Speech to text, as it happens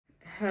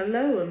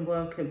Hello and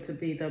welcome to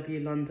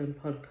BW London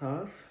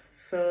podcast.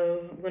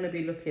 So I'm going to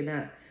be looking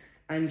at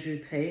Andrew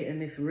Tate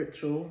and this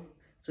ritual.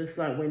 Just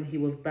like when he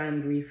was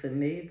banned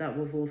recently, that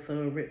was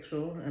also a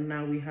ritual, and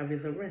now we have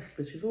his arrest,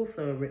 which is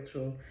also a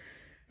ritual.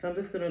 So I'm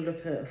just going to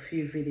look at a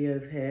few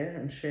videos here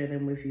and share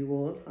them with you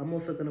all. I'm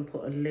also going to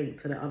put a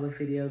link to the other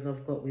videos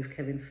I've got with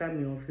Kevin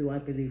Samuels, who I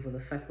believe was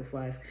a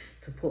sacrifice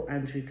to put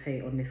Andrew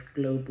Tate on this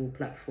global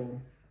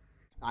platform.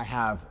 I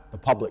have the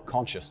public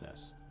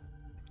consciousness.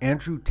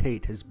 Andrew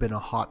Tate has been a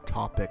hot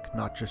topic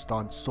not just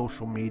on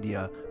social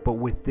media, but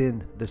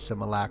within the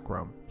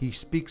simulacrum. He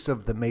speaks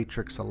of the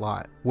Matrix a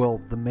lot. Well,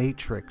 the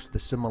Matrix, the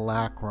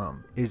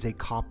simulacrum, is a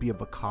copy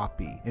of a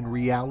copy, and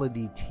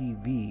reality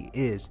TV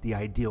is the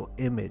ideal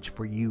image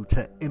for you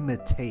to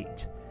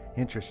imitate.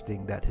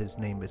 Interesting that his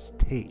name is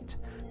Tate,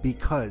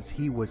 because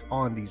he was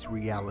on these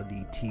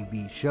reality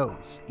TV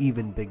shows,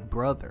 even Big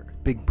Brother.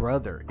 Big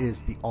Brother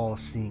is the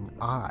all-seeing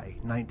eye,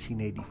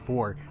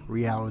 1984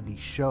 reality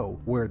show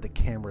where the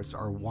cameras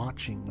are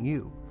watching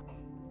you.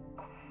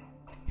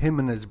 Him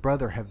and his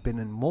brother have been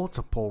in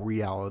multiple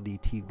reality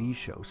TV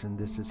shows, and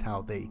this is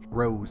how they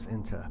rose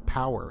into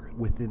power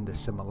within the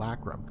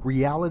simulacrum.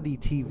 Reality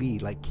TV,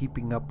 like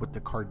Keeping Up with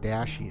the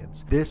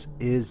Kardashians, this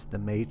is the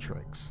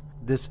Matrix.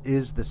 This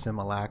is the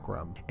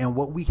simulacrum, and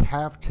what we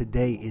have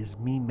today is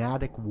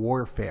memetic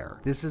warfare.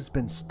 This has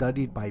been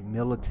studied by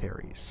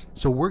militaries.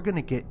 So we're going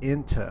to get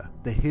into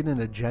the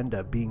hidden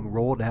agenda being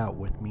rolled out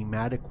with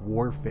memetic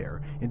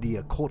warfare and the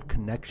occult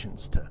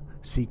connections to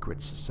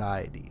secret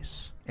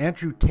societies.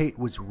 Andrew Tate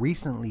was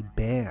recently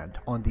banned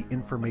on the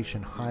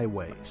information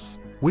highways,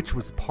 which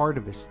was part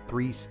of his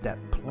three-step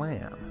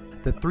plan.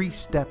 The 3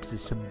 steps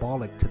is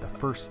symbolic to the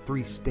first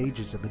 3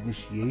 stages of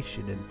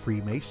initiation in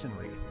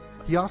Freemasonry.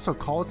 He also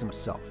calls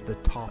himself the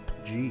top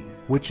G,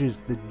 which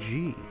is the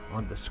G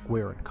on the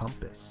square and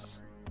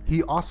compass.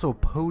 He also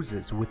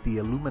poses with the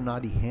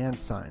Illuminati hand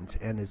signs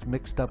and is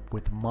mixed up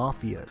with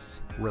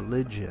mafias,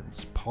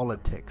 religions,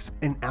 politics,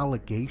 and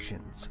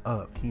allegations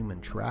of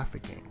human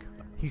trafficking.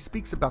 He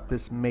speaks about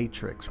this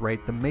matrix,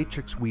 right? The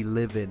matrix we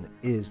live in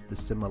is the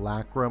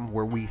simulacrum,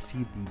 where we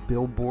see the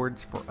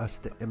billboards for us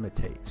to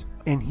imitate.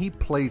 And he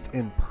plays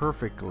in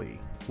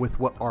perfectly with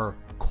what our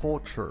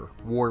culture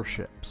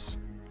worships,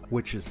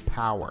 which is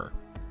power,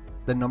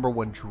 the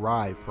 #1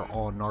 drive for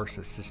all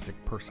narcissistic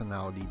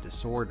personality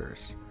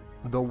disorders.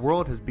 The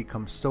world has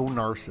become so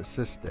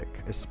narcissistic,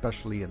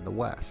 especially in the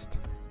West.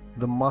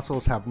 The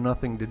muscles have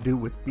nothing to do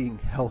with being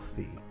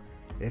healthy.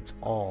 It's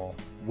all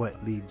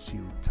what leads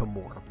you to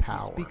more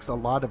power. He speaks a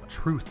lot of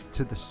truth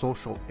to the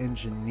social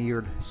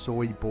engineered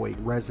soy boy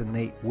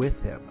resonate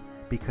with him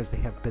because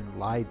they have been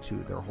lied to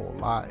their whole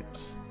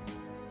lives.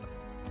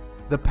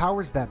 The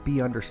powers that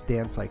be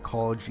understand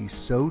psychology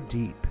so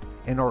deep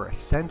and are a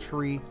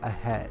century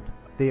ahead.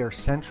 They are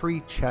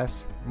century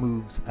chess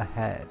moves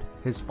ahead.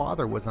 His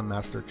father was a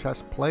master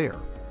chess player,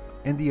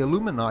 and the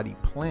Illuminati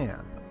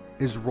plan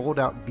is rolled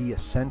out via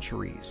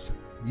centuries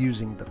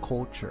using the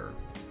culture.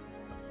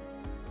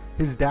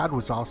 His dad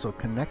was also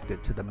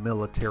connected to the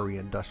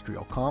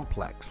military-industrial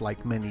complex,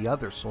 like many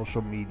other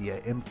social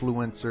media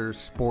influencers,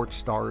 sports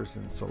stars,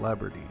 and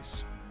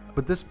celebrities.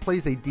 But this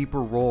plays a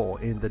deeper role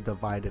in the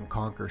divide and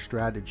conquer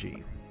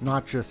strategy,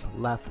 not just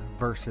left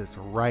versus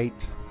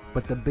right,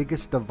 but the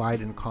biggest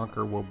divide and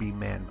conquer will be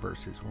man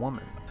versus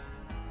woman.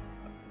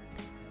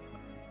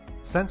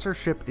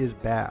 Censorship is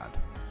bad.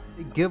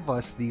 They give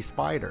us these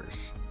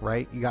fighters,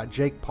 right? You got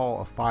Jake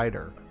Paul, a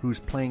fighter, who's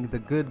playing the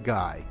good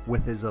guy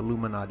with his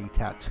Illuminati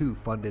tattoo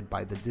funded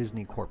by the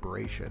Disney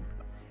Corporation.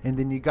 And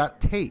then you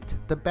got Tate,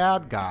 the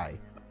bad guy,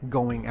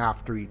 going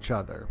after each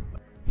other.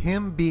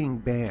 Him being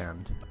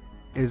banned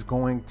is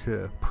going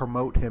to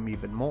promote him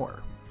even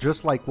more.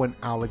 Just like when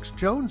Alex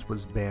Jones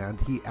was banned,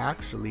 he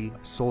actually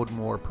sold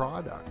more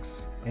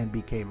products and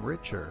became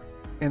richer.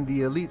 And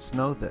the elites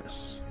know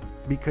this,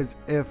 because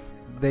if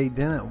they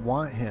didn't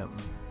want him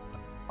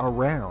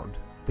around,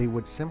 they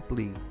would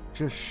simply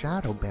just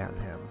shadow ban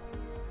him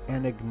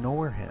and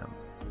ignore him.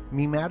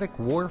 Memetic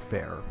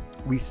warfare.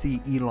 We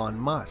see Elon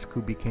Musk,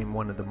 who became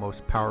one of the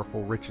most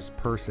powerful, richest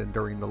person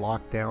during the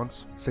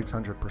lockdowns,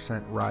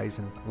 600% rise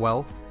in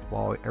wealth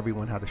while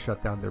everyone had to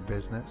shut down their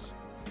business.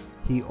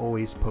 He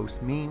always posts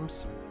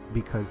memes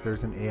because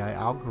there's an AI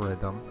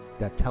algorithm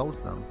that tells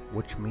them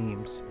which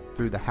memes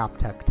through the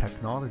haptech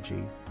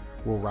technology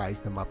will rise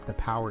them up to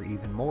power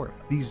even more.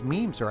 These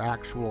memes are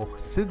actual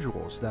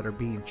sigils that are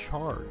being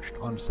charged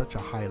on such a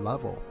high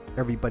level.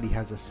 Everybody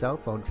has a cell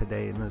phone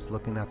today and is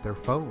looking at their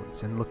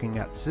phones and looking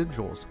at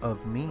sigils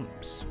of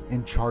memes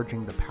and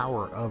charging the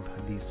power of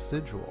these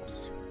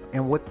sigils.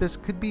 And what this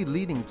could be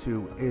leading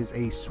to is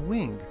a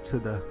swing to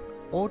the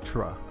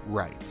ultra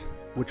right,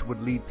 which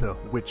would lead to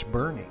witch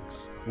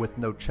burnings with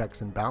no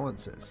checks and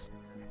balances,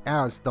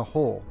 as the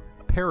whole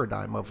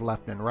paradigm of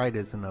left and right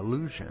is an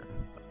illusion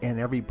and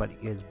everybody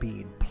is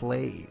being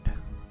played.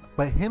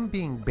 But him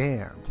being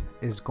banned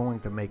is going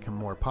to make him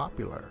more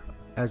popular,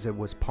 as it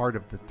was part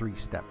of the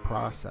 3-step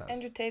process.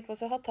 Andrew Tate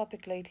was a hot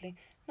topic lately,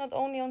 not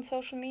only on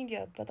social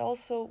media, but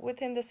also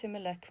within the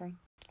simulacrum.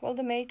 Well,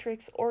 the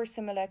Matrix or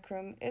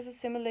simulacrum is a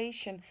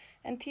simulation,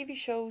 and TV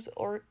shows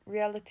or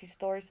reality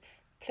stars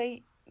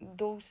play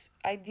those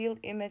ideal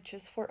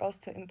images for us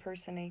to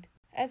impersonate.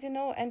 As you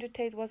know, Andrew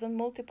Tate was on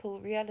multiple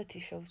reality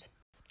shows.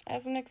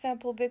 As an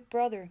example, Big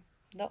Brother,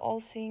 the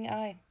all-seeing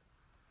eye.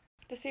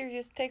 The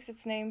series takes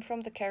its name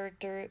from the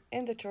character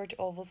in the George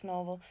Orwell's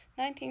novel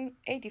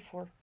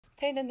 1984.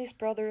 Tate and his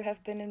brother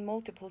have been in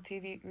multiple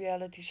TV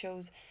reality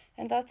shows,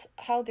 and that's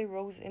how they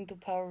rose into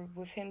power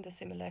within the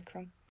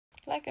simulacrum.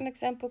 Like an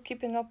example,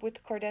 Keeping Up with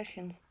the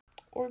Kardashians,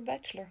 or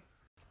Bachelor.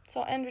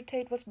 So Andrew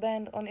Tate was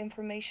banned on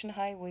information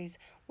highways,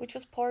 which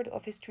was part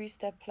of his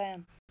 3-step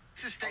plan.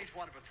 This is stage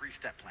 1 of a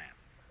 3-step plan.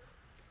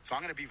 So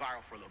I'm going to be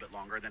viral for a little bit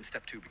longer, then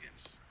step 2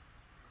 begins.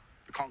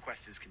 The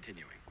conquest is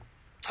continuing.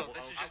 So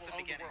this is just the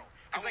beginning.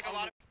 It's like a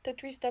lot of... The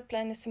 3-step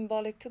plan is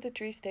symbolic to the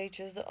 3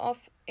 stages of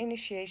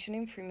initiation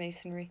in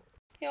Freemasonry.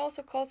 He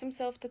also calls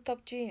himself the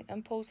top G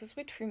and poses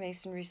with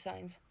Freemasonry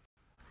signs.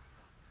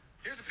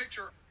 Here's a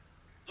picture.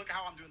 Look at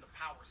how I'm doing the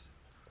powers.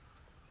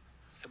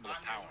 Symbol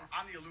of power.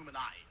 I'm the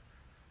Illuminati.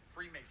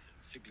 Freemasons.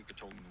 Secretly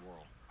controlling the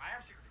world. I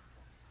am secretly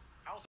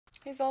controlling.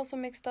 He's also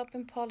mixed up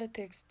in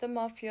politics, the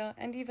mafia,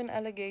 and even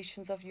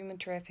allegations of human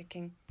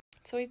trafficking.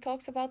 So he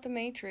talks about the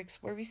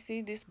Matrix, where we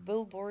see these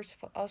billboards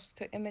for us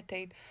to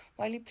imitate,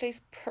 while he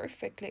plays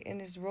perfectly in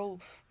his role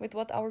with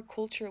what our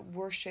culture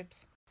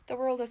worships. The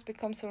world has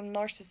become so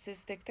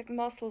narcissistic that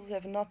muscles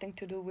have nothing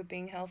to do with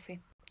being healthy.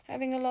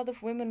 Having a lot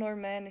of women or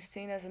men is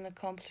seen as an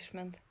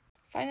accomplishment.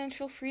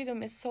 Financial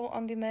freedom is so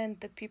on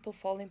demand that people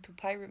fall into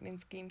pyramid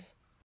schemes.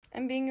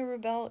 And being a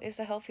rebel is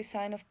a healthy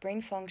sign of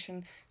brain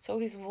function, so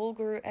his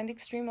vulgar and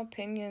extreme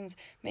opinions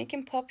make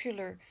him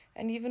popular,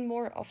 and even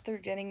more after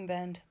getting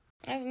banned.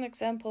 As an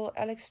example,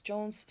 Alex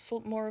Jones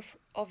sold more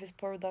of his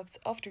products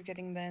after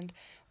getting banned,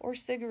 or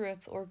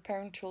cigarettes or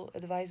parental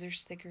advisor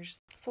stickers.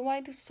 So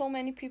why do so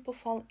many people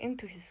fall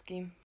into his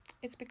scheme?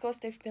 It's because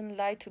they've been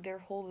lied to their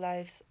whole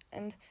lives,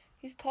 and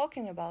he's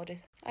talking about it.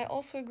 I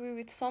also agree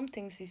with some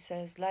things he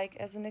says, like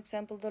as an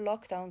example the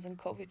lockdowns and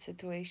COVID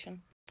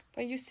situation.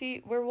 But you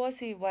see, where was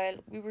he while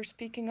we were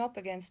speaking up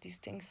against these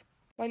things?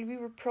 While we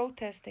were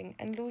protesting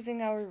and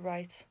losing our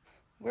rights?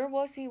 Where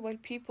was he while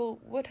people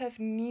would have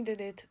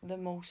needed it the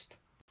most?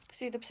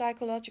 See, the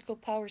psychological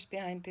powers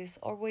behind this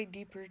are way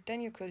deeper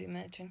than you could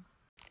imagine.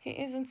 He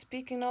isn't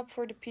speaking up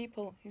for the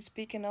people, he's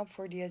speaking up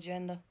for the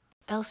agenda.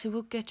 Else he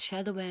would get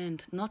shadow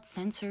banned, not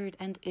censored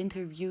and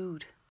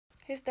interviewed.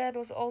 His dad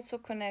was also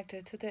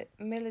connected to the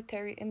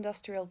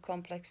military-industrial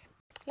complex,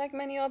 like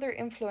many other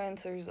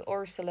influencers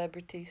or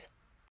celebrities.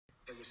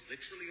 There was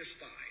literally a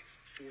spy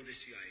for the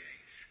CIA,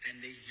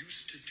 and they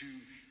used to do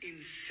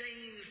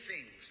insane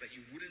things that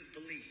you wouldn't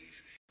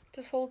believe.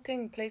 This whole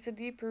thing plays a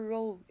deeper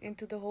role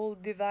into the whole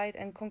divide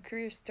and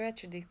conquer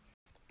strategy.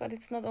 But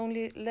it's not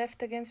only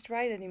left against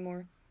right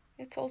anymore,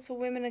 it's also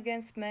women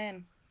against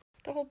men.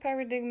 The whole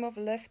paradigm of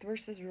left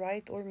versus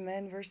right or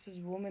man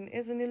versus woman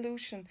is an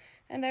illusion,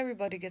 and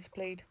everybody gets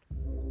played.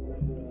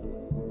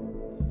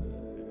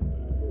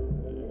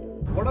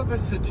 What are the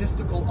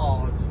statistical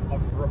odds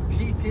of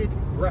repeated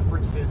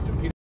references to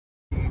people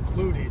being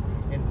included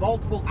in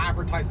multiple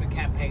advertisement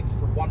campaigns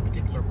for one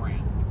particular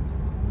brand?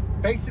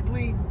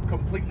 Basically,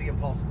 completely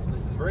impossible.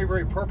 This is very,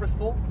 very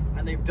purposeful,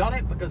 and they've done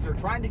it because they're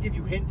trying to give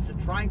you hints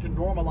and trying to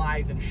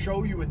normalize and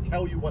show you and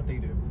tell you what they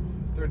do.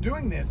 They're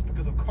doing this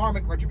because of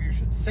karmic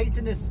retribution.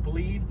 Satanists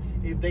believe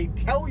if they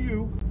tell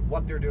you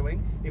what they're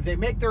doing, if they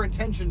make their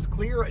intentions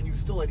clear and you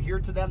still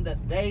adhere to them,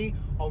 that they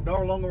are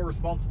no longer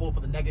responsible for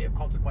the negative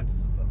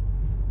consequences of them.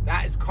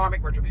 That is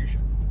karmic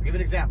retribution. I'll give you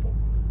an example.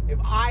 If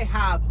I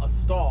have a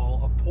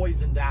stall of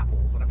poisoned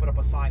apples and I put up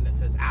a sign that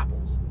says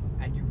apples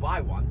and you buy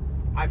one,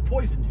 I've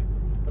poisoned you.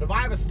 But if I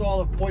have a stall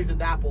of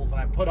poisoned apples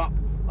and I put up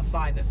a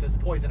sign that says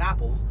poison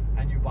apples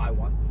and you buy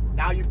one,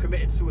 now you've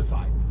committed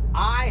suicide.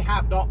 I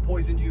have not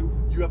poisoned you,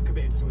 you have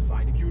committed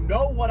suicide. If you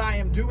know what I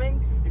am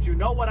doing, if you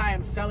know what I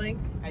am selling,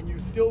 and you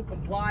still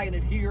comply and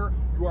adhere,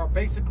 you are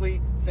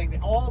basically saying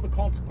that all the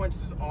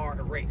consequences are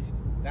erased.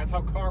 That's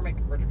how karmic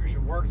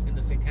retribution works in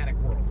the satanic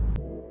world.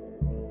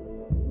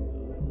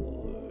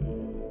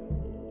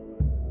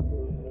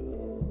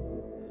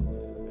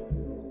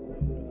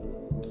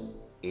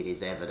 It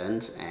is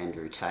evident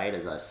Andrew Tate,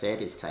 as I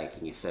said, is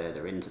taking you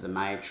further into the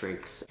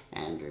Matrix.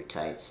 Andrew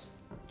Tate's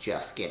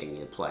just getting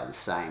you to play the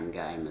same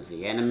game as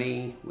the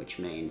enemy, which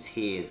means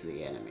he is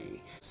the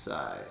enemy.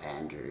 So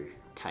Andrew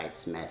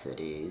Tate's method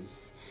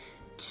is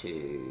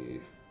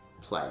to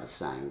play the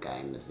same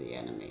game as the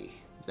enemy.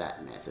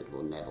 That method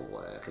will never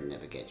work and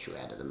never get you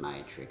out of the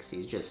Matrix.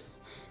 He's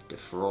just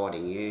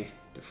defrauding you,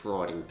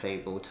 defrauding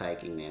people,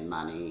 taking their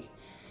money.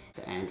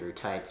 Andrew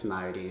Tate's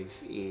motive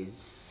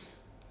is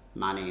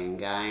money and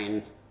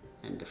gain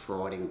and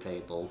defrauding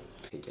people.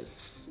 He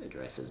just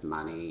addresses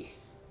money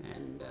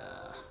and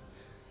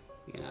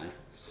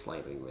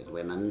sleeping with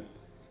women,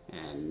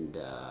 and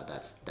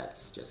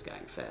that's just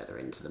going further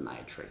into the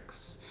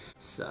Matrix.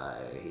 So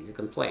he's a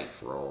complete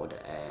fraud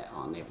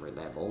on every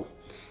level,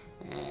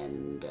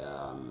 and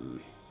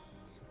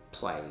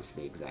plays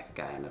the exact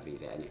game of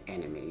his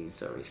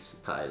enemies or his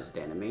supposed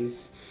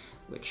enemies,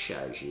 which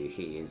shows you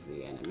he is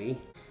the enemy,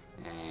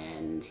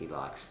 and he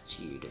likes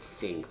you to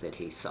think that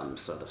he's some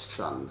sort of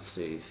Sun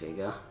Tzu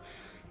figure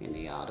in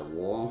the art of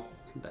war,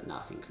 but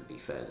nothing could be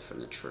further from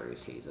the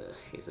truth. He's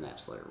an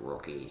absolute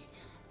rookie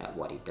at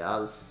what he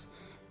does.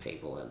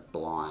 People are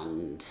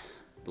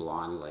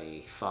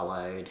blindly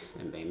followed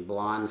and been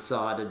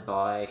blindsided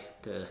by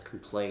the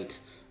complete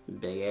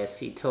BS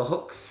he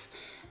talks.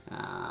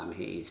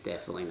 He's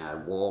definitely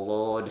no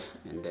warlord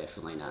and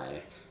definitely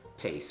no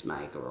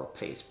peacemaker or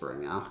peace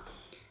bringer.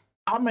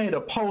 I made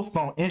a post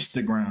on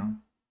Instagram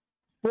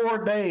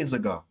 4 days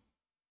ago,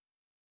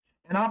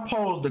 and I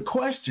posed the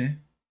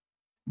question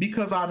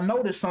because I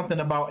noticed something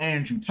about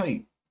Andrew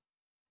Tate.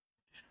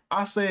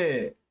 I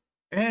said,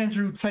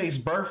 Andrew Tate's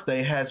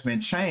birthday has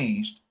been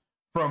changed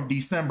from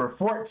December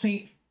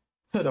 14th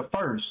to the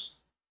 1st,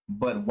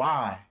 but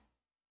why?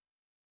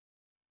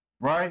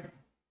 Right?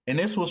 And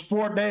this was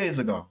 4 days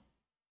ago.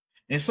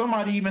 And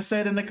somebody even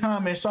said in the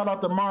comments, shout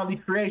out to Marley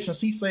Creations,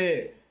 he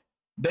said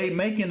they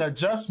making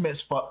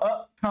adjustments for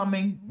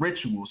upcoming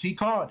rituals. He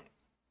called it.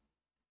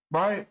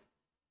 Right?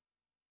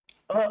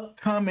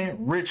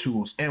 Upcoming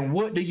rituals. And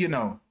what do you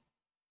know?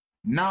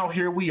 Now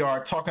here we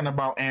are talking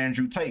about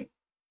Andrew Tate.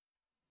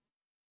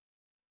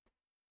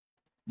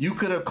 You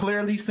could have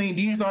clearly seen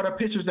these are the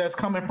pictures that's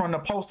coming from the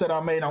post that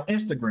I made on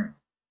Instagram,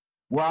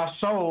 where I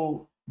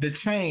showed the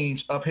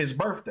change of his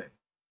birthday.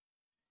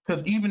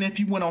 Because even if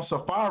you went on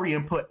Safari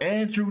and put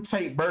Andrew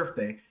Tate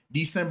birthday,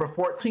 December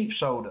 14th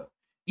showed up.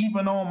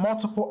 Even on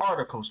multiple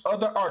articles,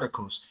 other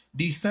articles,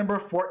 December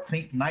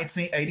 14th,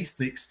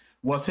 1986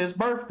 was his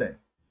birthday.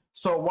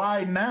 So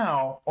why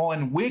now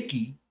on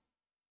Wiki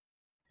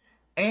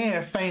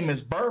and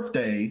Famous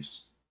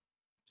Birthdays,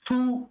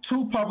 two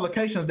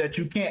publications that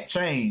you can't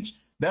change?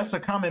 That's a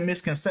common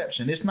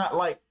misconception. It's not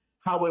like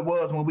how it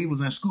was when we was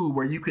in school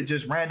where you could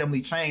just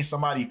randomly change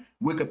somebody's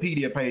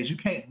Wikipedia page. You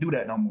can't do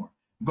that no more.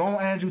 Go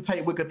on Andrew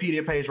Tate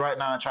Wikipedia page right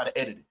now and try to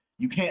edit it.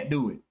 You can't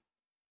do it.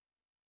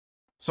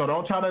 So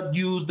don't try to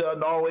use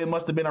no, it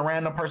must have been a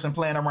random person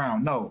playing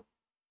around. No.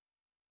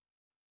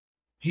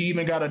 He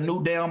even got a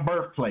new damn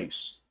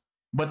birthplace.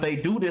 But they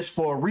do this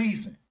for a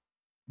reason.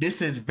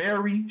 This is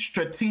very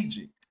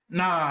strategic.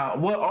 Now,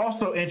 what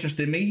also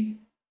interested me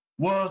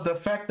was the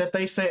fact that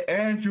they said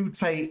Andrew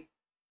Tate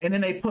and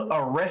then they put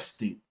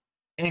arrested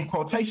in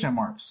quotation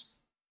marks.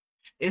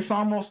 It's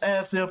almost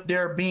as if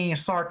they're being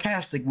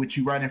sarcastic with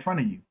you right in front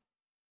of you.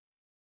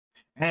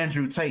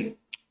 Andrew Tate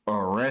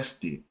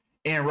arrested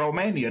in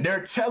Romania.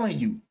 They're telling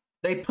you.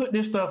 They put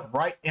this stuff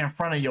right in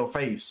front of your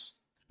face.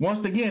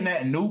 Once again,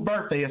 that new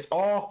birthday is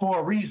all for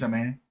a reason,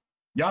 man.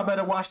 Y'all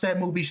better watch that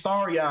movie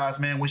Starry Eyes,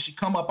 man, when she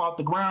come up out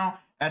the ground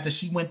after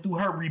she went through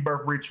her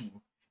rebirth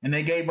ritual. And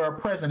they gave her a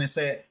present and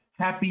said,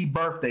 happy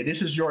birthday.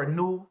 This is your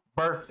new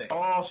birthday.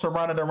 All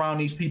surrounded around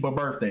these people's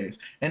birthdays.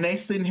 And they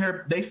sitting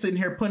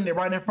here putting it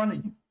right in front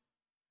of you.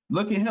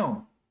 Look at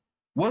him.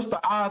 What's the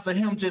odds of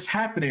him just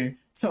happening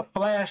to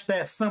flash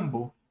that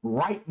symbol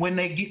right when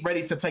they get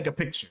ready to take a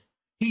picture?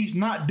 He's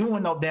not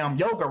doing no damn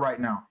yoga right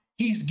now.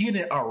 He's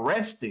getting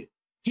arrested.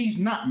 He's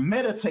not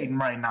meditating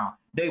right now.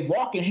 They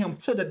walking him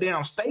to the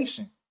damn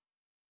station.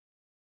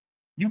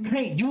 You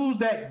can't use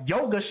that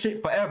yoga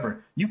shit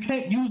forever. You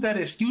can't use that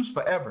excuse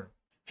forever.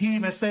 He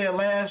even said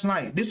last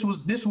night, this was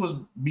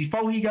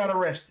before he got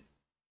arrested.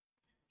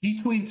 He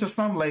tweeted to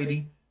some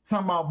lady,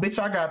 talking about, bitch,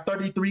 I got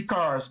 33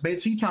 cars.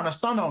 Bitch, he trying to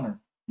stun on her.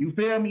 You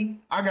feel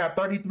me? I got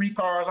 33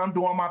 cars. I'm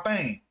doing my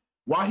thing.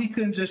 Why he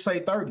couldn't just say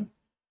 30?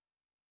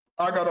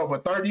 I got over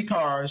 30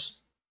 cars.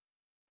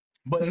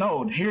 But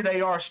no, here they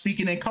are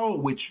speaking in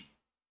code with you.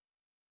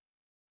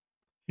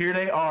 Here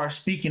they are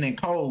speaking in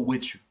code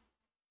with you.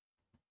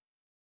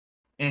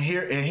 And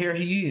here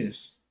he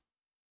is.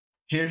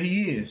 Here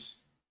he is.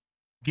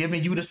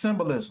 Giving you the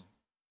symbolism.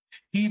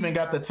 He even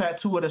got the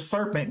tattoo of the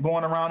serpent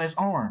going around his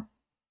arm.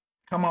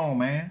 Come on,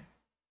 man.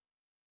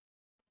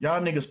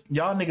 Y'all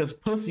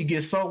niggas pussy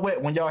get so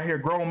wet when y'all hear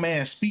grown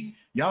men speak.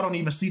 Y'all don't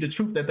even see the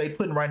truth that they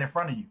putting right in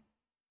front of you.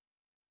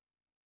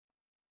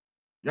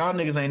 Y'all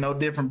niggas ain't no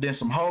different than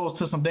some hoes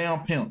to some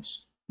damn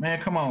pimps. Man,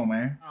 come on,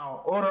 man.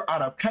 Order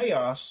out of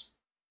chaos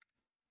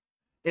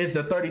is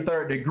the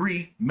 33rd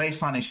degree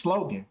Masonic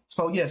slogan.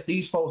 So yes,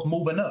 these folks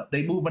moving up.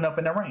 They moving up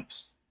in the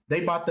ranks.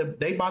 They about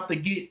to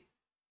get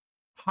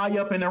high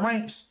up in the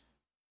ranks,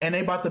 and they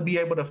about to be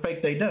able to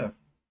fake their death.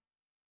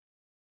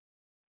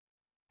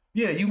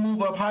 Yeah, you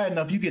move up high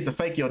enough, you get to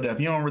fake your death.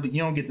 You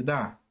don't get to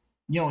die.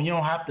 You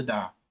don't have to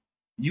die.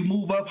 You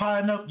move up high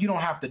enough, you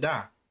don't have to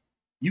die.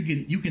 You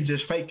can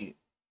just fake it.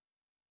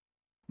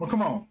 Well,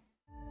 come on.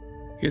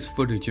 Here's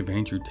footage of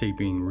Andrew Tate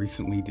being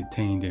recently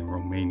detained in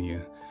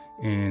Romania.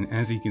 And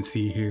as you can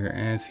see here,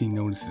 as he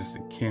notices the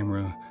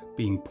camera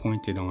being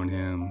pointed on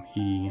him,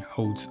 he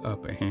holds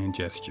up a hand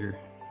gesture.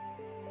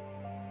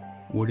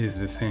 What is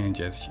this hand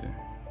gesture?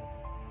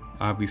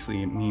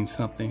 Obviously it means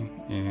something,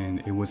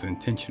 and it was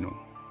intentional.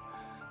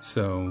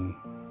 So,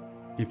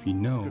 if you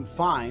know... You can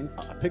find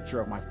a picture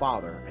of my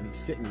father, and he's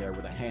sitting there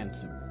with a hand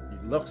symbol.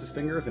 He looks his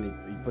fingers, and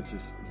he puts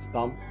his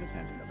thumb and his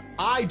hand together.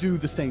 I do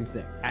the same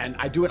thing, and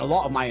I do it in a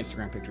lot of my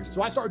Instagram pictures.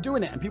 So I started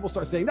doing it, and people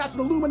start saying, that's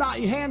an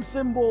Illuminati hand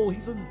symbol,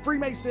 he's a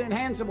Freemason,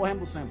 hand symbol,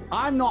 hand symbol.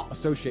 I'm not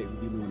associated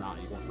with the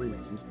Illuminati or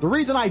Freemasons. The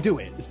reason I do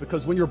it is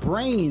because when your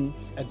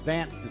brain's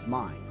advanced as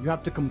mine, you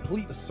have to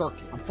complete the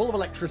circuit. I'm full of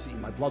electricity,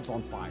 my blood's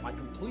on fire. By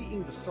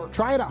completing the circuit,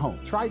 try it at home.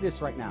 Try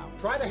this right now.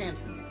 Try the hand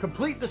symbol.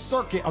 Complete the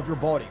circuit of your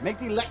body. Make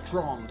the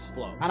electrons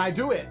flow. And I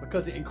do it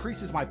because it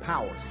increases my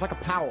powers. It's like a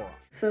power up.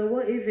 So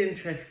what is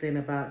interesting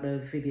about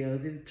those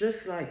videos is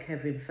just like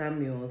Kevin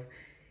Samuels,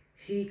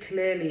 he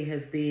clearly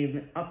has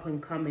been up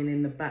and coming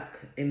in the back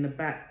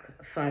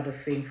side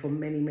of things for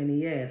many, many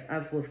years,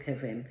 as was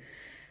Kevin.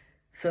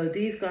 So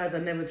these guys are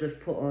never just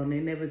put on, they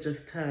never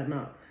just turn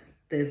up.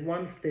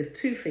 There's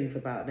two things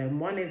about them.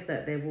 One is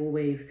that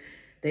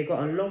they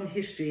got a long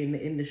history in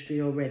the industry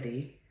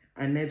already,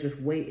 and they're just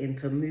waiting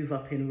to move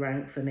up in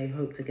ranks, and they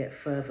hope to get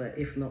further,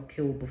 if not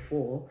killed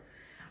before.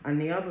 And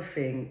the other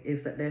thing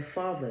is that their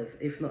fathers,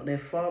 if not their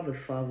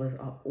fathers' fathers,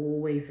 are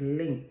always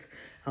linked,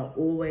 are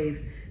always,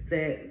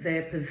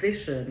 their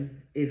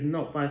position is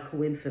not by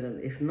coincidence.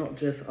 It's not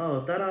just,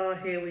 oh,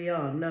 da-da, here we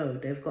are. No,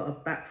 they've got a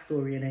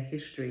backstory and a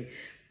history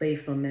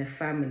based on their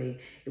family.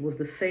 It was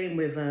the same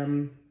with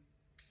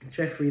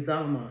Jeffrey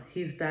Dahmer.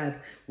 His dad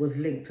was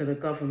linked to the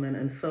government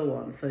and so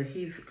on. So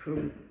his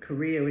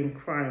career in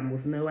crime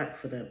was no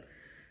accident.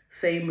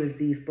 Same with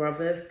these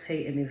brothers,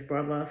 Tate and his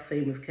brother,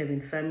 same with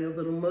Kevin Samuels,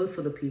 and most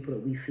of the people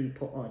that we see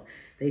put on.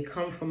 They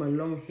come from a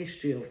long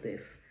history of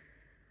this.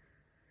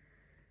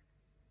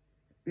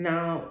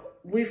 Now,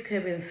 with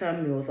Kevin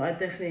Samuels, I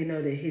definitely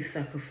know that his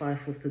sacrifice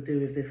was to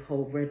do with this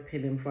whole red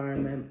pill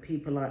environment.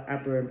 People like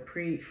Aber and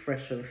Preach,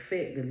 Fresh and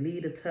Fit, the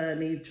lead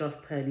attorney, Just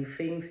Pearly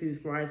Things,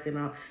 who's rising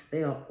up,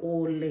 they are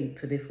all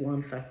linked to this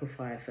one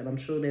sacrifice. And I'm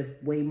sure there's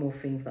way more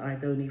things that I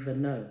don't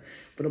even know.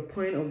 But the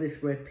point of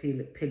this red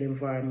pill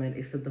environment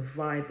is to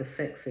divide the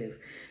sexes.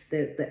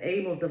 The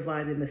aim of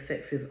dividing the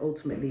sexes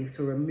ultimately is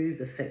to remove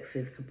the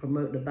sexes to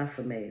promote the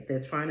Baphomet.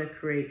 They're trying to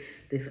create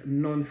this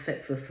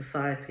non-sexist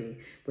society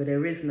where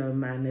there is no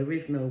man, there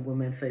is no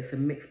woman, so it's a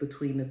mix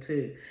between the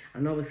two.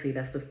 And obviously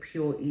that's just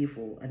pure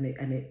evil, and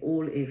it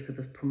all is to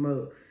just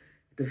promote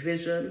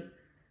division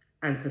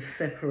and to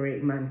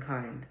separate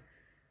mankind.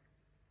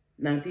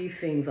 Now these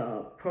things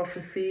are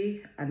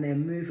prophecy, and they're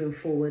moving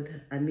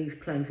forward, and these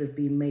plans have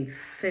been made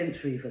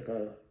centuries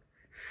ago.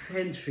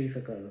 Centuries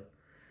ago.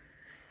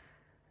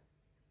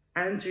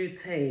 Andrew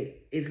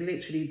Tate is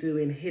literally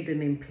doing hidden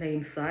in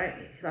plain sight.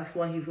 That's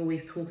why he's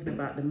always talking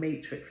about the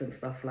Matrix and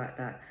stuff like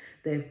that.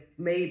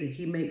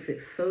 He makes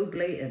it so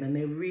blatant, and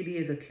there really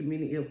is a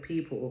community of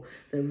people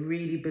that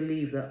really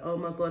believe that, oh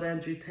my God,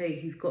 Andrew Tate,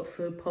 he's got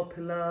so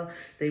popular,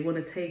 they want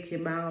to take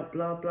him out,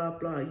 blah, blah,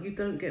 blah. You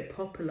don't get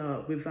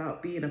popular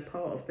without being a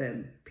part of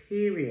them,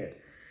 period.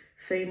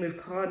 Same with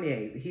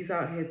Kanye. He's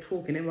out here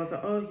talking. Everyone's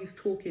like, oh, he's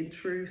talking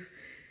truth.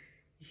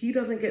 He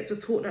doesn't get to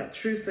talk that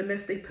truth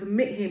unless they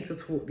permit him to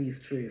talk these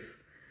truths.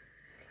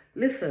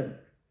 Listen,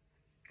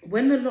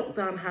 when the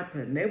lockdown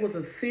happened, there was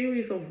a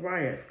series of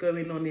riots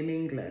going on in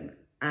England,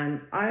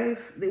 and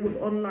it was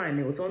online,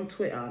 it was on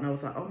Twitter, and I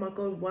was like, oh my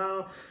God,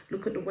 wow,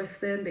 look at the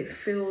West End, it's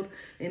filled.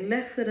 In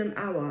less than an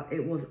hour,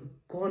 it was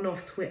gone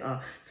off Twitter,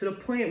 to the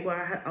point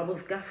where I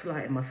was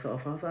gaslighting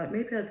myself. I was like,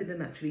 maybe I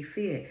didn't actually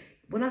see it.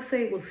 When I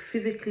say it was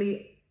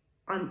physically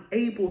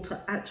unable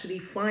to actually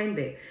find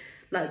it,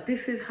 like,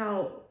 this is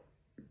how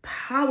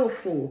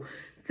powerful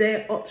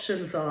their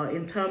options are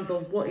in terms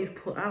of what is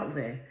put out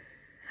there.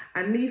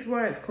 And these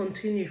riots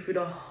continue through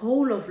the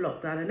whole of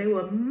lockdown, and they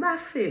were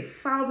massive,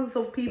 thousands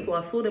of people.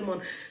 I saw them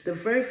on the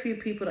very few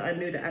people that I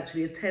knew that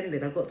actually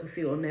attended. I got to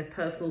see it on their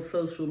personal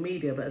social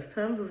media, but in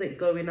terms of it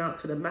going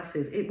out to the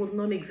masses, it was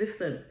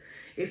non-existent.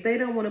 If they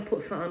don't want to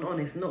put something on,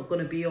 it's not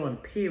going to be on,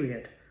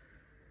 period.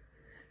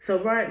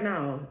 So right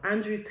now,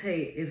 Andrew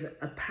Tate is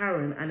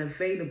apparent and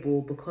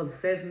available because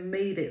they've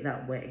made it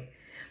that way.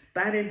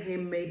 Banning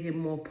him made him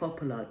more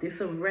popular. This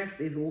arrest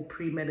is all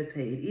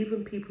premeditated.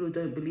 Even people who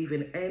don't believe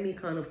in any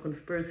kind of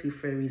conspiracy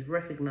theories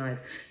recognize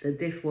that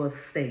this was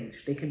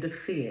staged. They can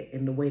just see it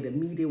in the way the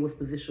media was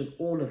positioned,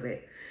 all of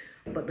it.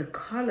 But the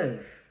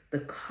colours,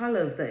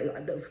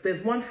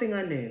 there's one thing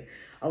I knew.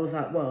 I was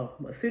like, well,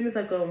 as soon as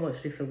I go and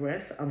watch this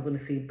arrest, I'm going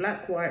to see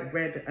black, white,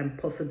 red, and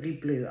possibly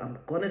blue. I'm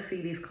going to see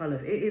these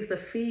colours. It is the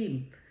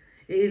theme.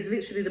 It is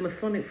literally the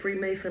Masonic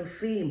Freemason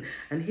theme.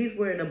 And he's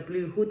wearing a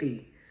blue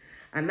hoodie.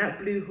 And that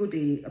blue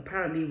hoodie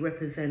apparently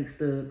represents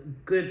the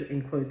good,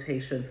 in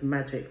quotations,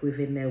 magic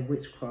within their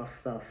witchcraft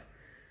stuff.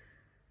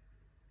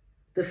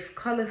 The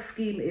colour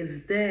scheme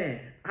is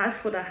there. As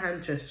for the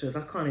hand gestures,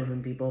 I can't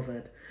even be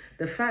bothered.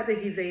 The fact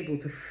that he's able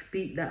to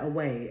speak that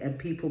away and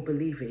people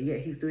believe it, yet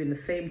he's doing the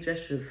same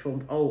gestures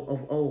from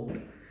old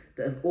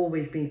that have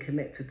always been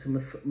connected to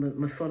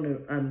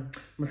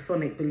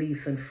Masonic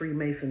beliefs and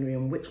Freemasonry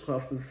and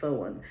witchcraft and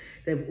so on.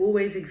 They've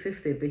always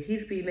existed, but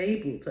he's been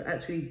able to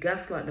actually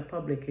gaslight the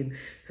public into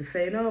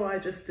saying, oh, I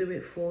just do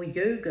it for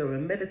yoga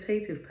and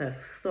meditative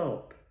purposes.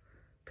 Stop.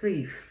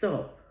 Please,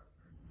 stop.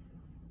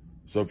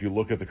 So if you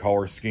look at the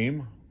color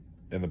scheme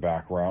in the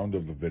background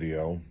of the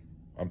video,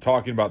 I'm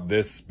talking about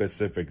this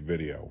specific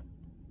video.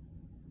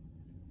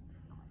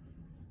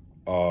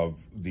 of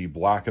the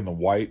black and the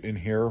white in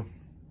here.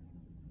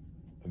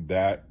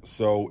 That,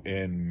 so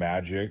in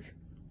magic,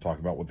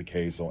 talking about with the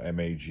K, so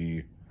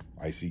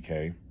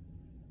M-A-G-I-C-K.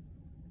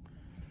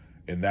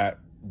 In that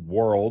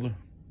world,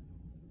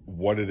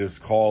 what it is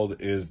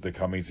called is the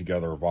coming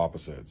together of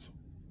opposites.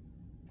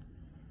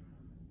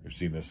 We've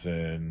seen this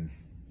in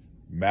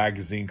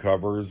magazine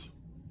covers,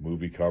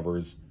 movie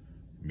covers,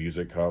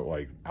 music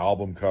like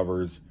album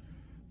covers,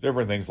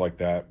 different things like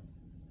that.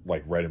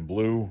 Like red and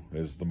blue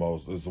is the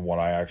one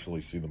I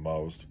actually see the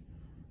most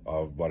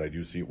of, but I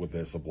do see it with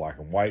this of black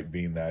and white,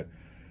 being that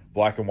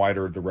black and white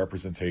are the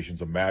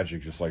representations of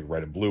magic, just like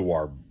red and blue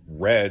are.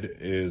 Red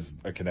is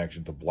a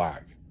connection to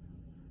black,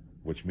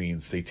 which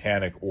means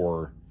satanic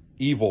or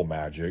evil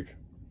magic,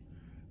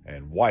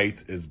 and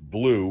white is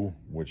blue,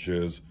 which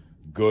is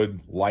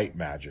good light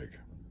magic.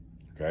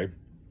 Okay,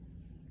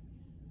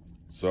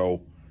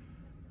 so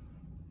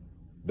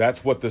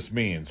that's what this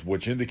means,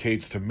 which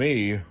indicates to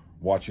me,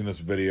 watching this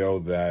video,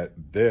 that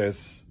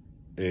this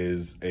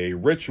is a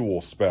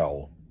ritual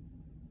spell.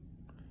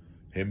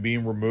 Him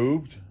being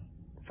removed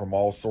from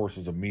all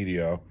sources of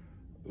media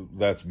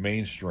that's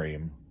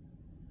mainstream,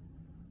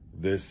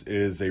 this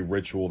is a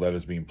ritual that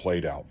is being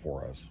played out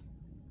for us.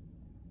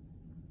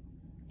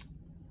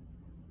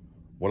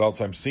 What else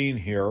I'm seeing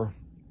here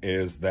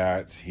is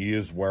that he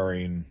is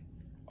wearing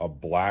a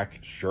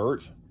black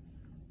shirt,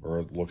 or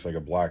it looks like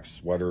a black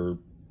sweater.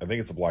 I think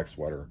it's a black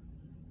sweater.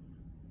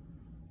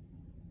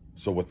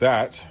 So with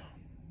that,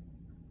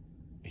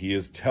 he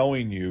is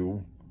telling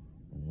you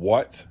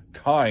what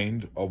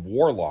kind of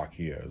warlock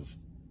he is.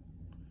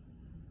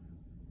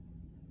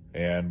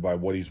 And by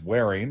what he's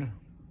wearing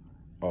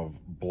of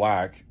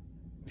black,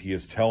 he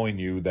is telling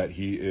you that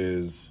he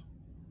is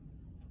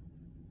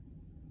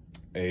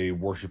a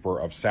worshiper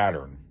of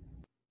Saturn.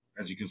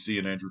 As you can see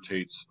in Andrew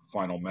Tate's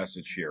final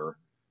message here,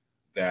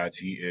 that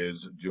he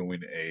is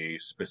doing a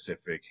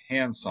specific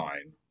hand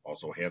sign.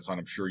 Also, hand sign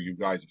I'm sure you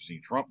guys have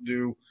seen Trump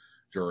do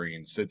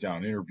during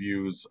sit-down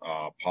interviews,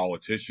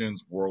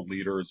 politicians, world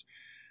leaders,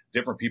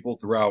 different people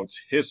throughout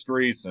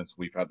history, since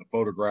we've had the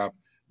photograph,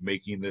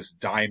 making this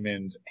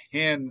diamond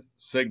hand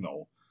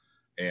signal.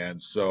 And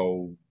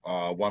so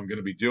what I'm going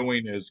to be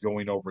doing is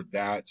going over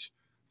that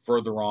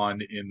further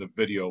on in the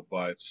video,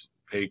 but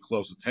pay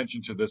close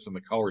attention to this in the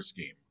color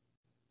scheme.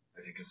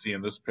 As you can see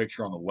in this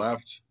picture on the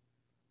left,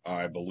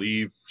 I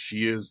believe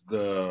she is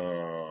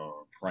the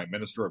Prime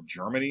Minister of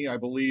Germany, I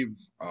believe.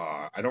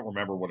 I don't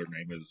remember what her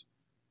name is.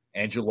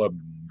 Angela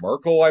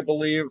Merkel, I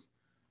believe.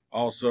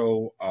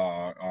 Also,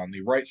 on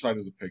the right side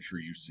of the picture,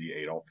 you see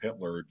Adolf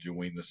Hitler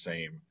doing the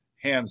same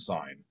hand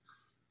sign.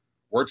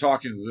 We're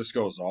talking, this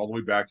goes all the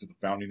way back to the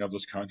founding of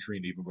this country,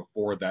 and even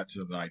before that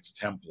to the Knights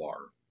Templar.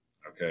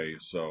 Okay,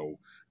 so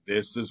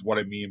this is what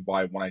I mean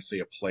by when I say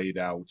a played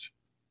out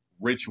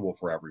ritual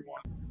for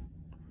everyone.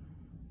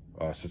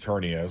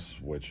 Saturnius,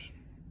 which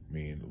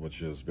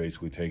is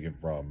basically taken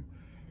from,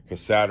 because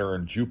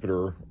Saturn,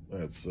 Jupiter,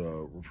 it's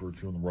referred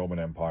to in the Roman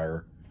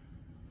Empire.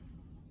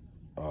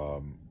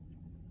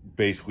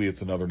 Basically,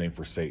 it's another name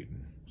for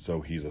Satan.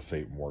 So he's a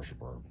Satan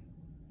worshiper.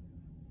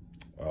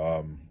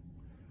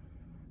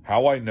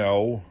 How I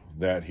know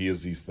that he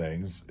is these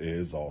things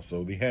is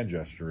also the hand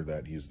gesture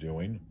that he's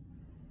doing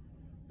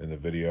in the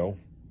video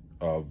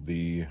of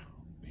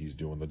he's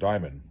doing the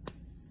diamond.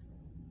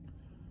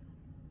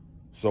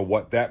 So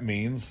what that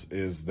means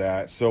is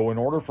that, so in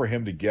order for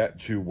him to get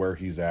to where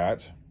he's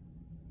at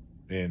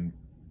in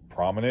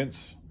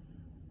prominence,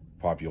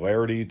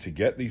 popularity, to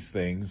get these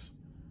things,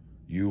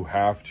 you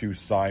have to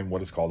sign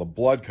what is called a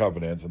blood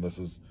covenant. And this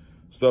is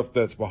stuff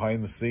that's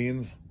behind the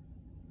scenes.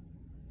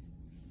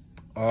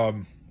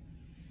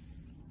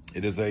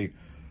 It is a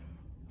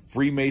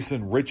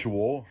Freemason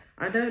ritual.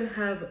 I don't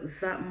have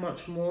that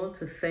much more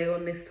to say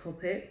on this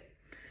topic,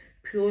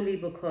 purely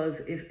because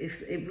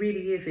it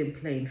really is in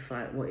plain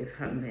sight what is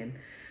happening.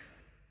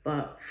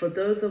 But for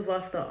those of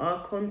us that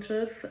are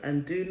conscious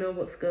and do know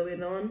what's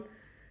going on,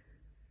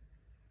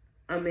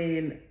 I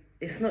mean,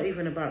 it's not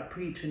even about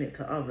preaching it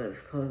to others,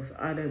 because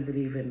I don't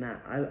believe in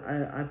that.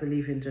 I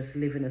believe in just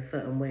living a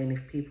certain way, and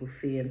if people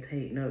see and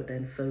take note,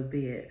 then so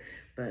be it.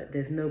 But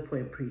there's no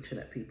point preaching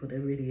at people. There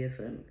really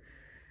isn't.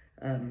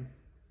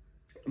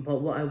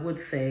 But what I would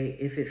say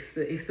is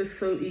it's just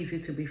so easy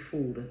to be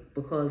fooled,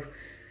 because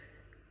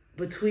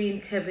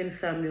between Kevin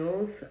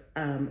Samuels,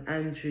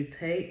 Andrew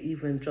Tate,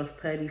 even Just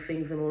Pearly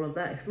Things and all of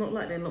that, it's not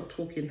like they're not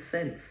talking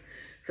sense.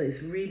 So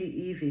it's really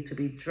easy to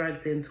be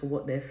dragged into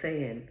what they're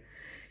saying.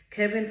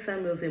 Kevin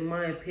Samuels, in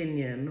my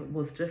opinion,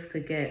 was just to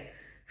get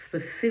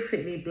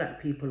specifically black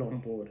people on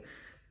board,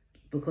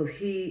 because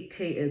he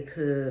catered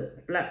to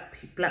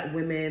black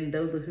women.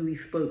 Those are who he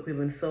spoke with,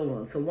 and so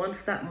on. So once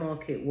that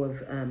market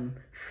was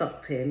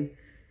sucked in,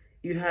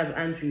 you have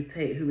Andrew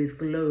Tate, who is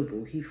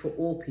global. He's for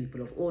all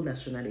people, of all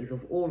nationalities,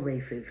 of all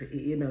races.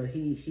 You know,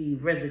 he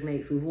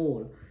resonates with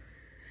all.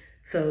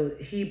 So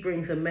he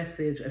brings a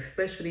message,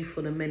 especially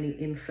for the many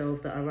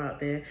incels that are out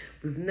there.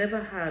 We've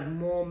never had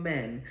more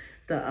men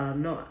that are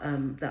not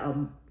that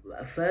are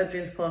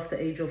virgins past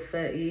the age of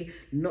 30,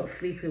 not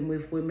sleeping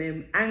with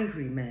women,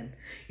 angry men.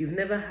 You've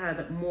never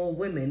had more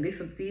women.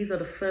 These are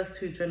the first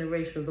two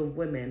generations of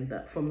women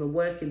that from the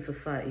working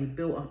society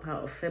built up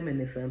out of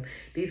feminism.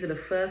 These are the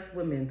first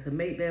women to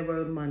make their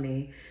own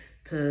money,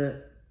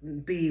 to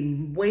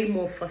be way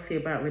more fussy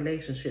about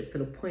relationships to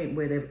the point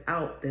where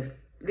they've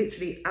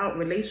literally out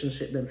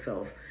relationship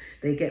themselves.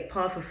 They get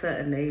past a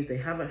certain age, they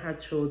haven't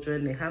had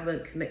children, they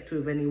haven't connected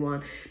with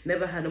anyone,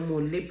 never had a more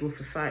liberal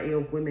society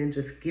of women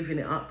just giving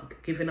up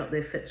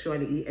their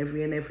sexuality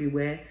every and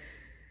everywhere.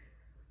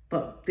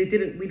 But we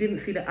didn't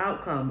see the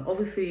outcome.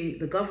 Obviously,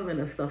 the government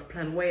and stuff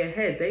planned way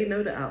ahead. They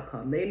know the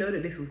outcome. They know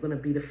that this was going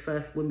to be the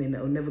first women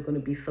that were never going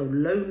to be so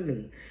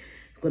lonely.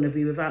 It's going to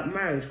be without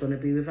marriage, going to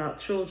be without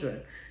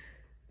children.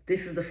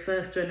 This is the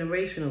first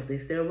generation of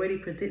this. They already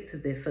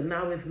predicted this. So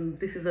now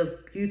this is a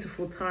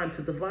beautiful time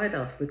to divide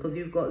us, because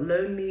you've got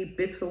lonely,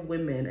 bitter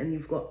women and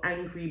you've got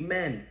angry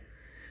men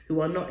who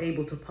are not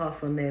able to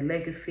pass on their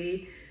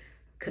legacy,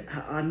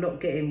 are not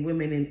getting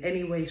women in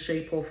any way,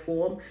 shape or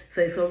form. So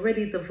it's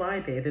already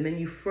divided. And then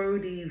you throw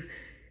these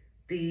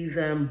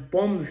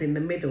bombs in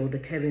the middle, the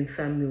Kevin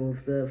Samuels,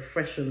 the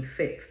Fresh and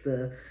Fit,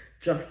 the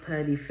Just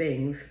Purdy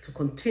things, to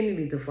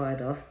continually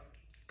divide us.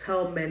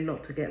 Tell men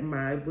not to get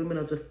married. Women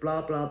are just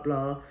blah, blah,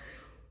 blah.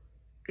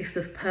 It's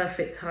just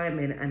perfect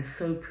timing and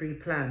so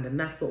pre-planned. And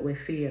that's what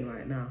we're seeing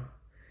right now.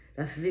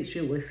 That's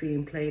literally what we're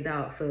seeing played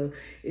out. So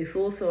it's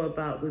also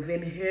about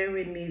within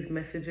hearing these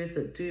messages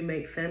that do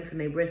make sense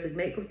and they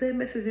resonate, because their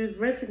messages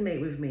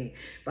resonate with me.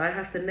 But I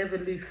have to never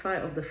lose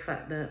sight of the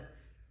fact that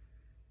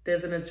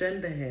there's an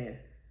agenda here.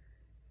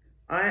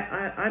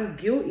 I'm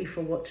guilty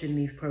for watching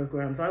these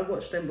programs. I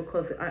watch them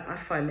because I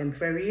find them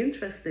very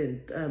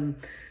interesting.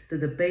 The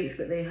debates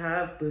that they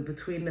have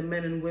between the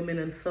men and women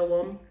and so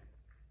on,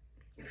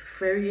 it's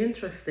very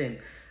interesting.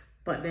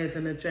 But there's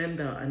an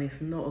agenda and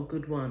it's not a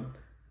good one.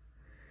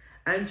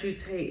 Andrew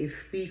Tate is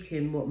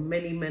speaking what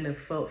many men have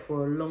felt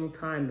for a long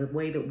time, the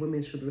way that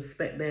women should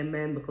respect their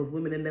men, because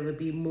women have never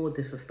been more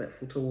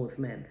disrespectful towards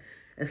men,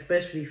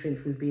 especially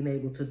since we've been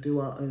able to do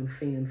our own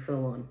thing and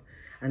so on.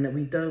 And that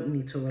we don't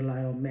need to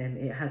rely on men.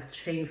 It has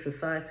changed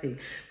society.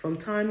 From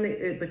time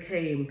that it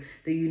became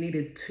that you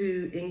needed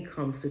 2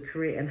 incomes to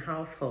create a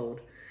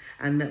household,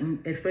 and that,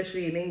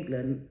 especially in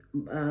England,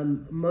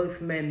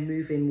 most men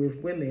move in with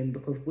women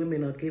because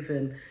women are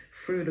given,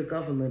 through the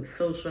government,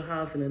 social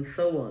housing and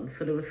so on.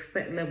 So the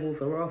respect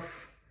levels are off.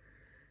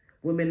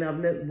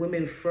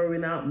 Women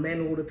throwing out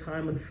men all the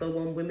time and so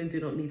on. Women do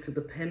not need to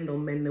depend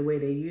on men the way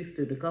they used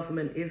to. The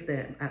government is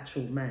their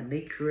actual man.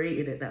 They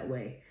created it that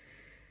way.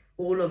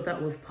 All of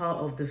that was part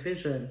of the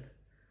vision.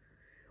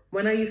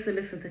 When I used to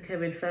listen to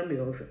Kevin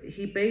Samuels,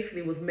 he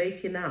basically was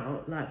making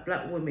out like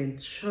black women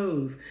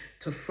chose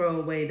to throw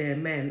away their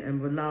men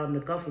and rely on the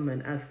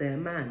government as their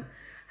man.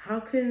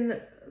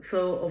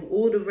 So of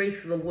all the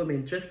races of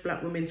women, just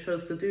black women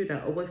chose to do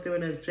that? Or was there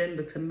an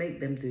agenda to make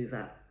them do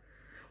that?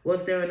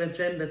 Was there an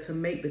agenda to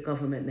make the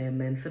government their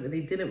men so that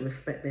they didn't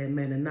respect their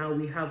men? And now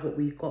we have what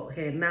we've got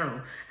here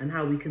now, and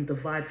how we can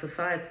divide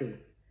society.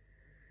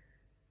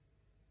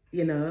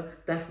 You know,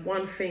 that's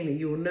one thing that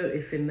you'll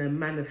notice in the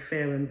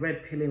manosphere and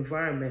red pill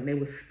environment. They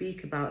will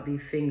speak about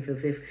these things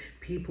as if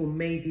people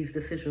made these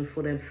decisions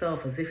for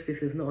themselves, as if this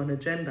is not an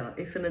agenda.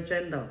 It's an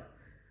agenda.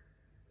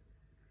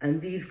 And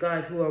these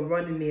guys who are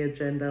running the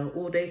agenda,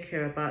 all they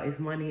care about is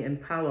money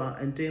and power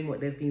and doing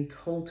what they've been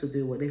told to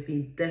do, what they've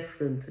been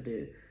destined to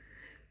do.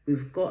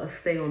 We've got to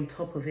stay on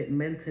top of it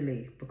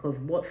mentally, because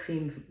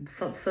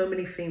so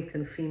many things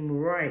can seem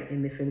right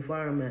in this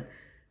environment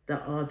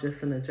that are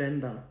just an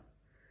agenda.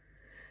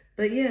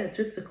 But yeah,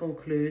 just to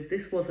conclude,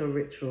 this was a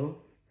ritual.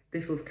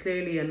 This was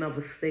clearly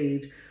another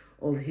stage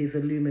of his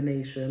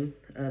illumination,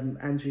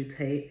 Andrew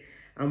Tate,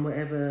 and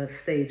whatever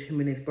stage him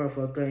and his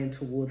brother are going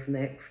towards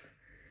next.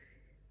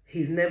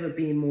 He's never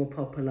been more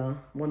popular.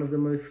 One of the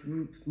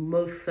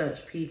most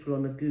searched people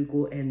on the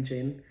Google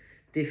engine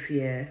this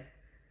year.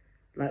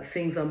 Like,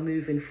 things are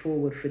moving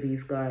forward for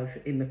these guys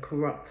in the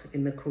corrupt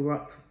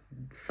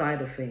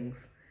side of things.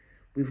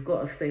 We've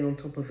got to stay on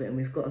top of it, and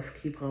we've got to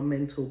keep our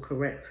mental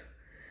correct.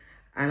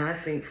 And I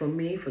think for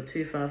me, for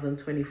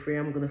 2023,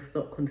 I'm going to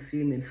stop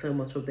consuming so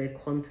much of their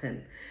content,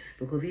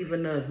 because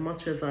even though as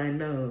much as I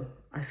know,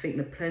 I think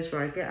the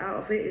pleasure I get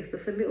out of it is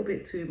just a little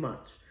bit too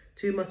much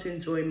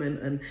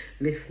enjoyment and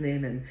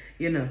listening and,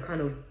 you know,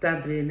 kind of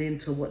dabbling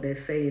into what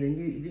they're saying.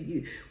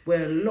 And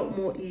we're a lot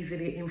more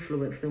easily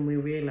influenced than we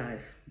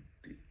realize.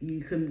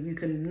 You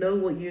can know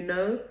what you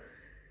know,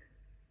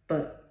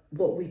 but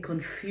what we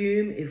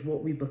consume is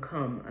what we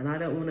become. And I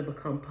don't want to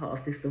become part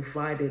of this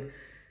divided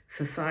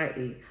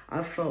society.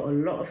 I've felt a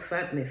lot of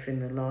sadness in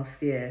the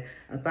last year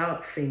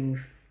about things.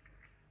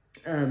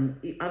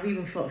 I've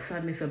even felt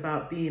sadness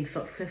about being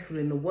successful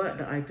in the work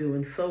that I do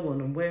and so on,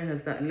 and where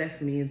has that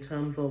left me in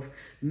terms of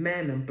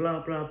men and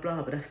blah blah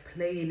blah. But that's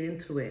playing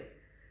into it.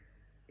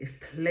 It's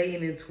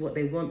playing into what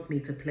they want me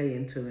to play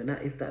into, and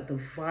that is that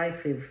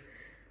divisive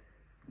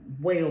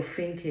way of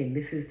thinking.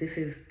 This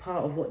is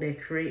part of what they're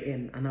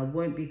creating, and I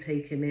won't be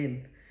taken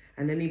in.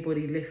 And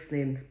anybody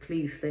listening,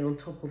 please stay on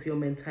top of your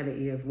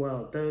mentality as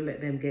well. Don't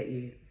let them get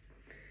you.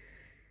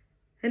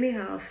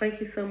 Anyhow, thank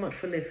you so much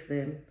for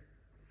listening.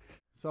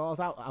 So I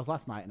was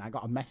last night, and I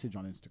got a message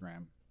on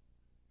Instagram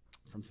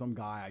from some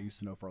guy I used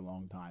to know for a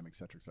long time,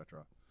 etc.,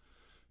 etc.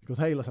 He goes,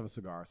 "Hey, let's have a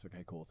cigar." I said,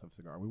 "Okay, cool, let's have a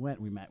cigar." We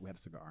met, we had a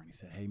cigar, and he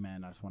said, "Hey,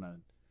 man, I just want to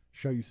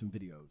show you some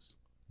videos."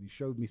 And he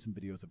showed me some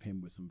videos of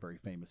him with some very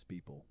famous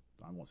people.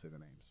 I won't say their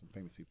names, some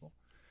famous people.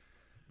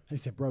 And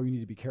he said, "Bro, you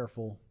need to be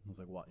careful." I was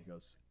like, "What?" He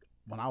goes,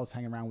 "When I was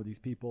hanging around with these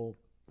people,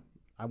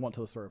 I won't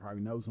tell the story of how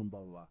he knows them,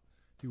 blah, blah, blah."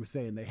 He was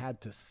saying they had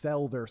to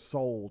sell their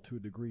soul to a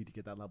degree to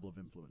get that level of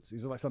influence.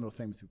 These are like some of those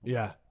famous people.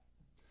 Yeah. And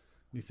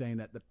he's saying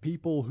that the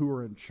people who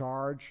are in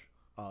charge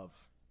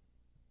of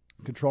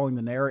controlling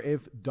the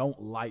narrative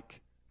don't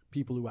like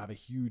people who have a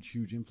huge,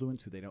 huge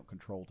influence who they don't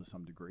control to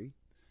some degree.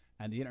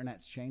 And the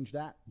internet's changed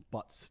that,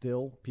 but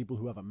still, people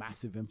who have a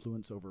massive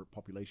influence over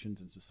populations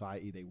and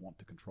society, they want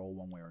to control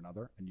one way or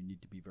another, and you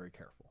need to be very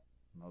careful.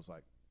 And I was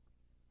like,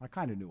 I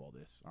kind of knew all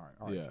this. All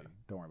right, Yeah. G,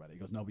 don't worry about it. He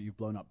goes, "No, but you've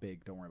blown up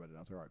big. Don't worry about it." I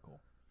was like, "All right,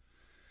 cool."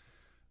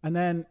 And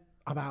then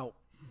about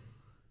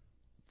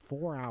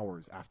 4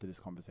 hours after this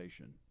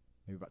conversation,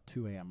 maybe about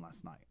 2 a.m.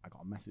 last night, I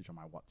got a message on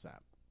my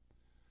WhatsApp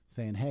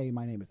saying, "Hey,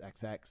 my name is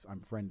XX. I'm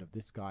a friend of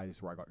this guy. This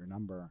is where I got your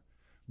number.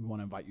 We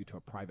want to invite you to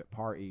a private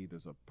party.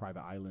 There's a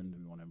private island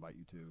we want to invite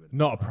you to."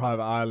 Not a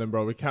private island,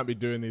 bro. We can't be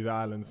doing these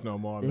islands no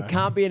more, man. It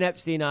can't be an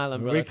Epstein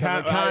Island, bro. We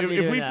can't.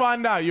 If we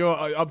find out you're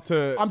up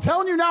to... I'm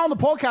telling you now on the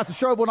podcast to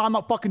show everyone I'm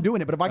not fucking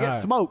doing it, but if I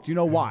get smoked, you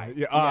know why.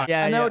 Yeah,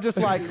 and they were just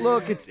like,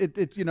 "Look, it's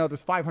you know,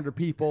 there's 500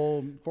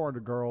 people,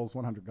 400 girls,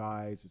 100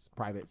 guys. It's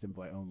private. It's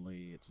invite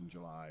only. It's in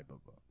July, blah,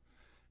 blah."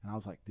 And I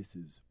was like, this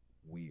is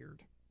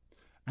weird.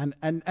 And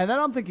then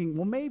I'm thinking,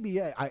 well, maybe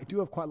I do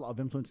have quite a lot of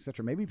influence,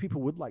 etc. Maybe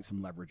people would like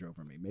some leverage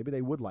over me. Maybe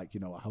they would like, you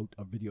know,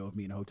 a video of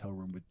me in a hotel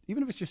room with,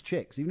 even if it's just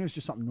chicks, even if it's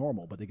just something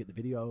normal, but they get the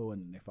video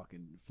and they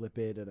fucking flip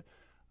it. And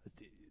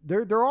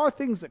there are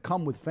things that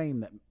come with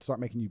fame that start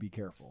making you be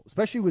careful,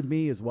 especially with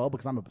me as well,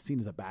 because I'm seen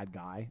as a bad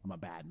guy. I'm a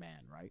bad man,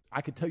 right?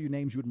 I could tell you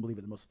names you wouldn't believe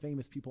it. The most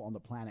famous people on the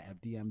planet have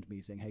DM'd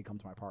me saying, "Hey, come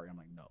to my party." I'm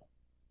like, no.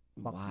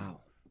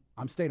 Wow.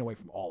 I'm staying away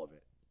from all of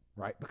it.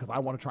 Right? Because I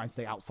want to try and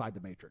stay outside the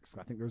matrix.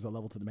 I think there's a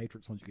level to the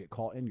matrix. Once you get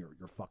caught in,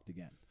 you're fucked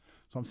again.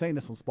 So I'm saying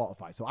this on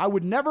Spotify. So I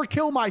would never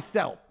kill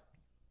myself,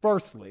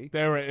 firstly.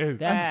 There it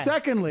is. And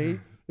secondly,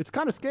 it's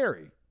kind of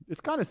scary. It's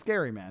kind of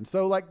scary, man.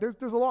 So like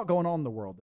there's a lot going on in the world.